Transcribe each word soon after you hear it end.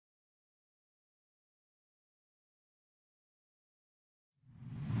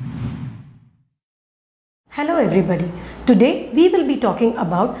Hello everybody. Today we will be talking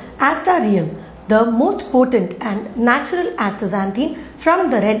about Astareal, the most potent and natural astaxanthin from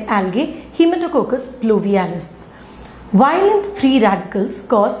the red algae Haematococcus pluvialis. Violent free radicals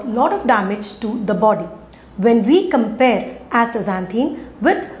cause lot of damage to the body. When we compare astaxanthin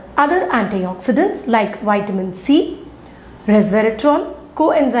with other antioxidants like vitamin C, resveratrol,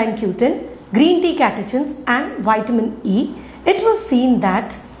 coenzyme Q10, green tea catechins and vitamin E, it was seen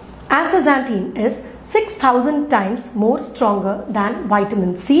that astaxanthin is 6,000 times more stronger than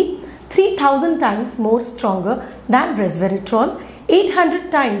vitamin C, 3,000 times more stronger than resveratrol,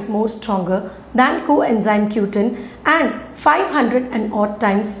 800 times more stronger than coenzyme Q10 and 500 and odd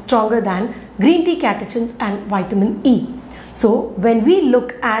times stronger than green tea catechins and vitamin E. So when we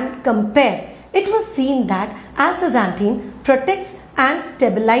look and compare, it was seen that astaxanthin protects and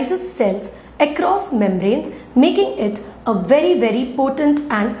stabilizes cells across membranes, making it a very potent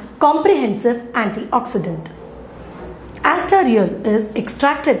and comprehensive antioxidant. Astareal is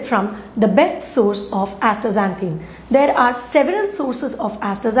extracted from the best source of astaxanthin. There are several sources of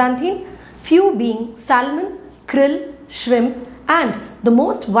astaxanthin, few being salmon, krill, shrimp and the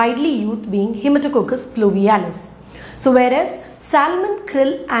most widely used being Haematococcus pluvialis. So whereas salmon,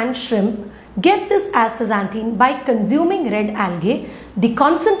 krill and shrimp get this astaxanthin by consuming red algae, the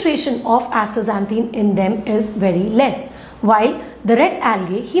concentration of astaxanthin in them is very less, while the red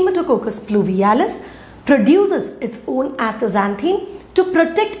algae Haematococcus pluvialis produces its own astaxanthin to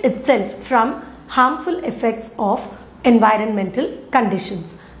protect itself from harmful effects of environmental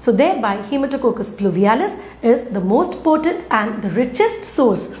conditions. So thereby Haematococcus pluvialis is the most potent and the richest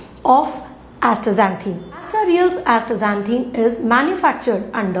source of astaxanthin. Astareal's astaxanthin is manufactured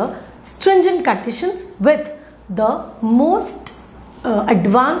under stringent conditions with the most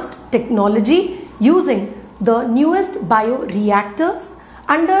advanced technology using the newest bioreactors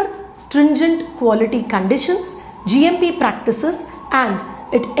under stringent quality conditions, GMP practices, and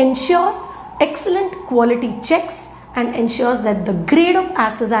it ensures excellent quality checks and ensures that the grade of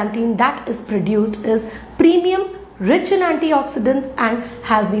astaxanthin that is produced is premium, rich in antioxidants and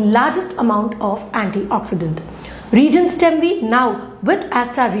has the largest amount of antioxidant. Regen Stemvi now with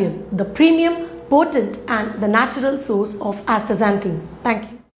Astareal, the premium, potent and the natural source of astaxanthin. Thank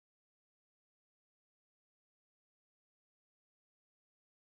you.